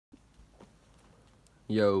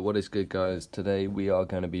Yo, what is good, guys? Today we are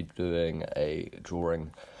going to be doing a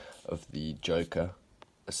drawing of the Joker,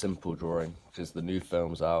 a simple drawing because the new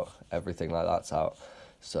film's out, everything like that's out.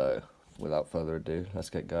 So, without further ado, let's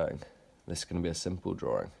get going. This is going to be a simple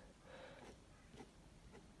drawing.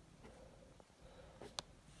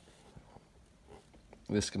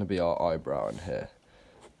 This is going to be our eyebrow in here,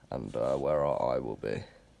 and where our eye will be.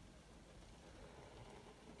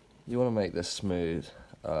 You want to make this smooth,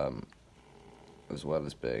 as well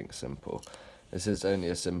as being simple. This is only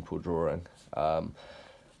a simple drawing,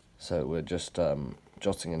 so we're just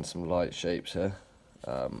jotting in some light shapes here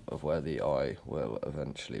of where the eye will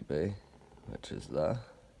eventually be, which is there.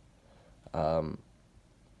 And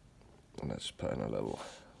let's just put in a little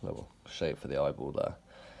shape for the eyeball there.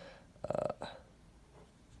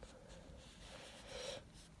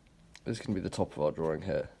 This can be the top of our drawing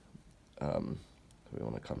here. We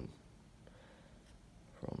want to come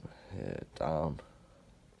from here down,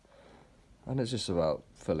 and it's just about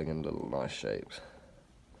filling in little nice shapes.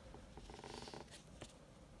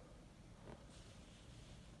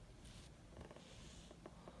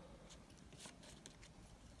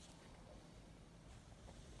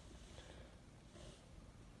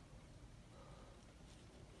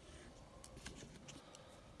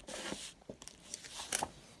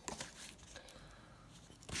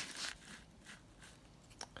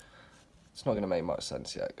 It's not going to make much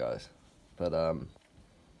sense yet, guys, but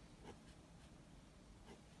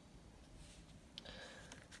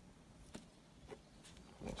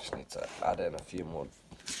we just need to add in a few more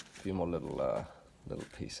little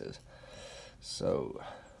pieces. So,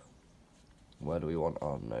 where do we want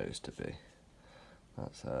our nose to be?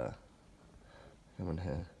 That's come in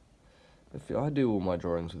here. I do all my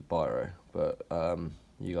drawings with biro, but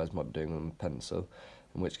you guys might be doing them with pencil,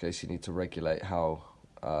 in which case you need to regulate how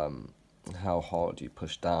hard you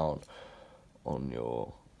push down on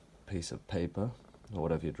your piece of paper or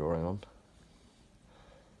whatever you're drawing on.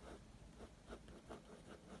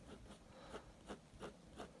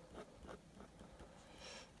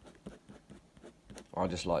 I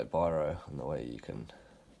just like biro and the way you can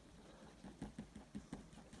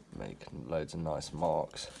make loads of nice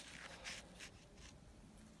marks.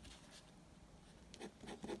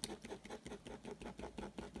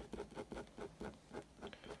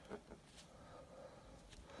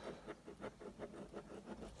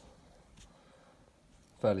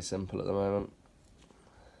 Fairly simple at the moment.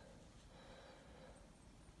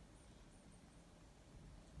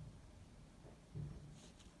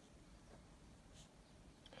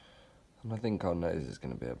 And I think our nose is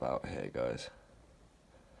going to be about here, guys.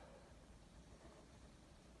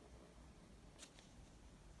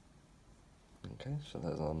 Okay, so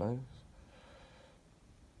there's our nose.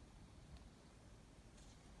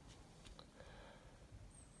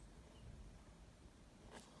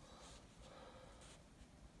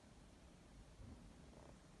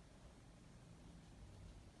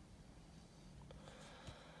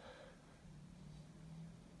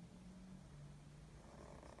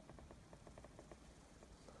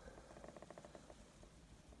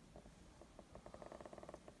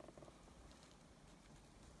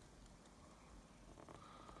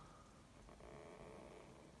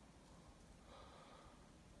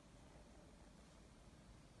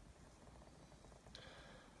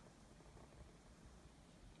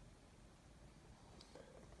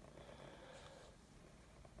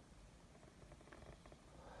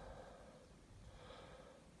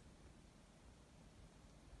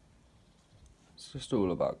 It's just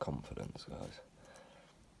all about confidence, guys.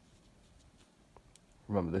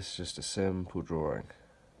 Remember, this is just a simple drawing.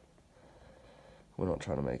 We're not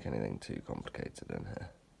trying to make anything too complicated in here.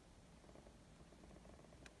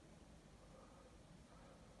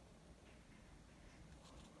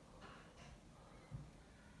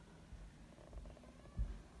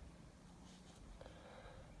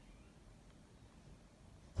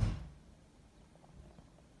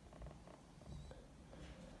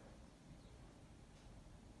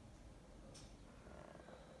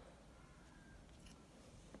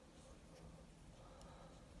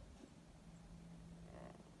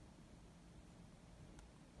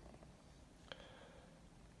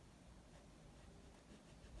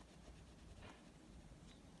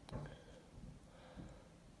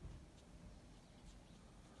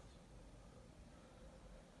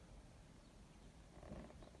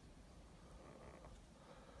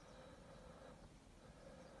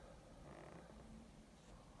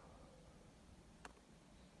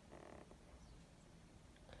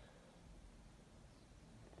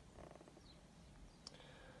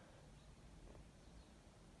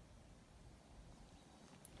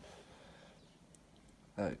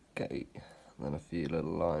 Okay, and then a few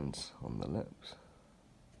little lines on the lips,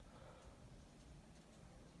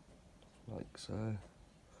 like so.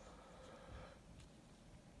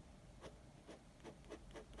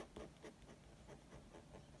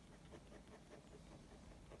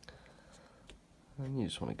 And you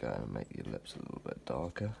just want to go in and make your lips a little bit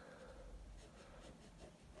darker.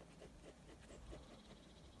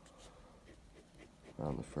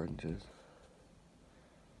 Around the fringes.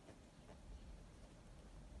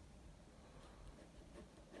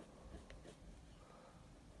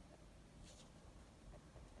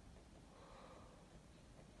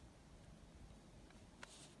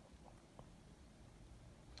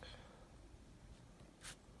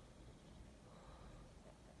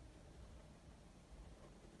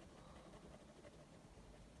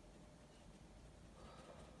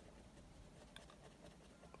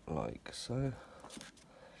 Like so.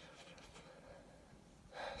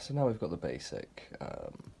 So now we've got the basic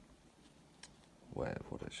way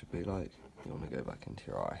of what it should be like. You want to go back into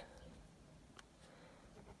your eye.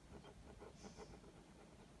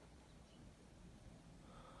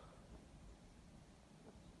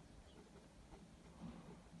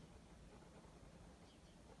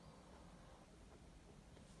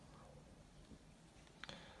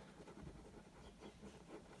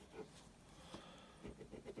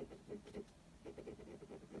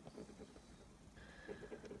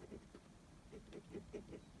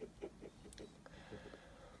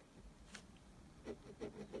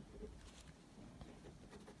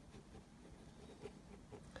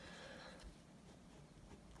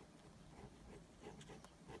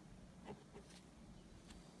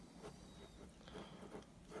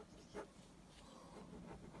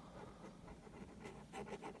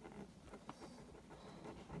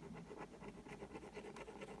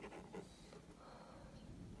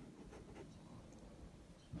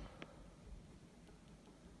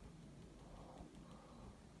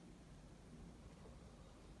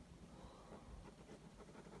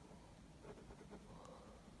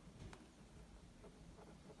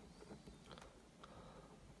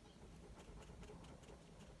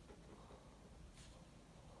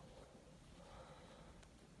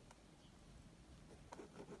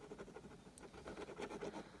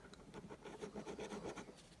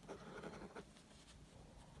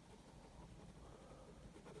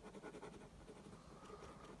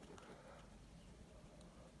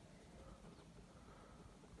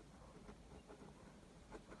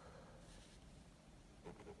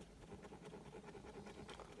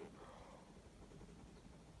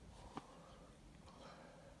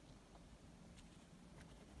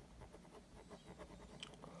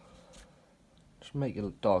 Just make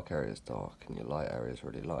your dark areas dark and your light areas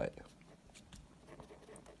really light.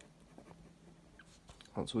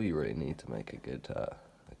 That's all you really need to make a good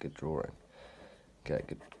drawing.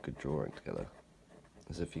 Get a good drawing together.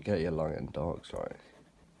 As if you get your light and darks right,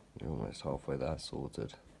 you're almost halfway there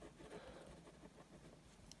sorted.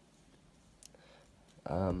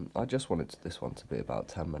 I just wanted this one to be about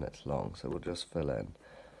 10 minutes long, so we'll just fill in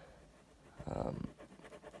a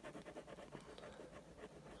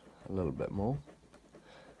little bit more.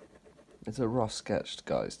 It's a rough sketch,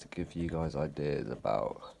 guys, to give you guys ideas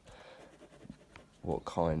about what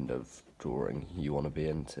kind of drawing you want to be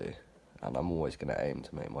into, and I'm always going to aim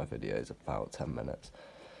to make my videos about 10 minutes.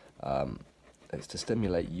 It's to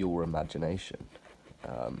stimulate your imagination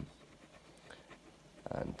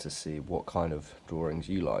and to see what kind of drawings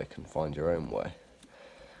you like and find your own way,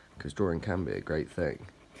 because drawing can be a great thing.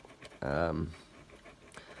 So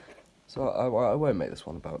I won't make this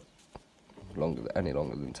one about any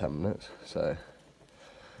longer than 10 minutes, so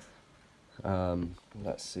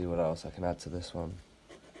let's see what else I can add to this one.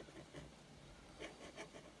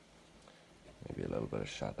 Maybe a little bit of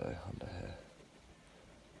shadow under here.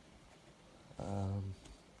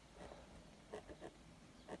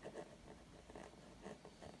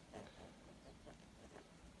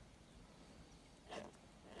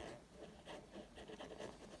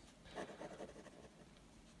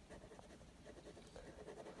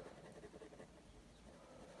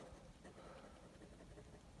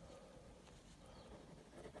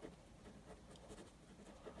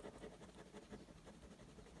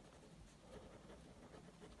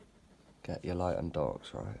 Get your light and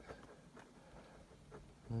darks right,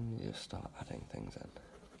 and then you just start adding things in.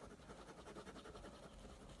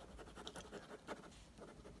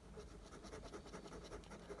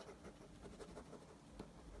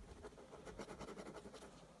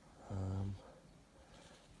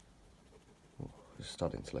 It's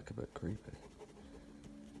starting to look a bit creepy.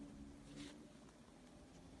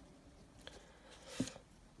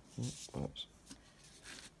 Oops.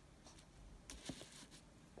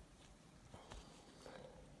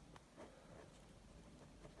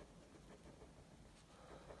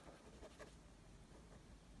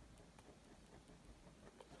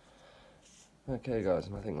 Okay guys,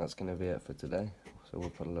 and I think that's going to be it for today. So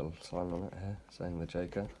we'll put a little sign on it here saying the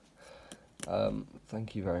Joker.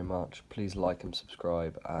 Thank you very much. Please like and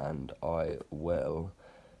subscribe, and I will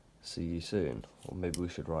see you soon. Or maybe we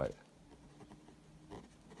should write,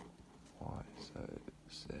 why so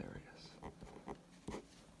serious?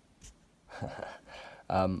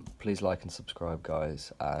 Please like and subscribe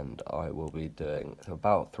guys, and I will be doing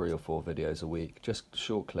about 3 or 4 videos a week, just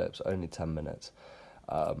short clips, only 10 minutes.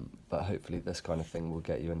 But hopefully this kind of thing will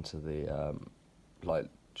get you into the, like,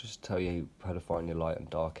 just tell you how to find your light and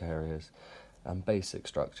dark areas and basic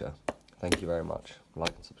structure. Thank you very much.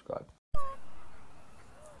 Like and subscribe.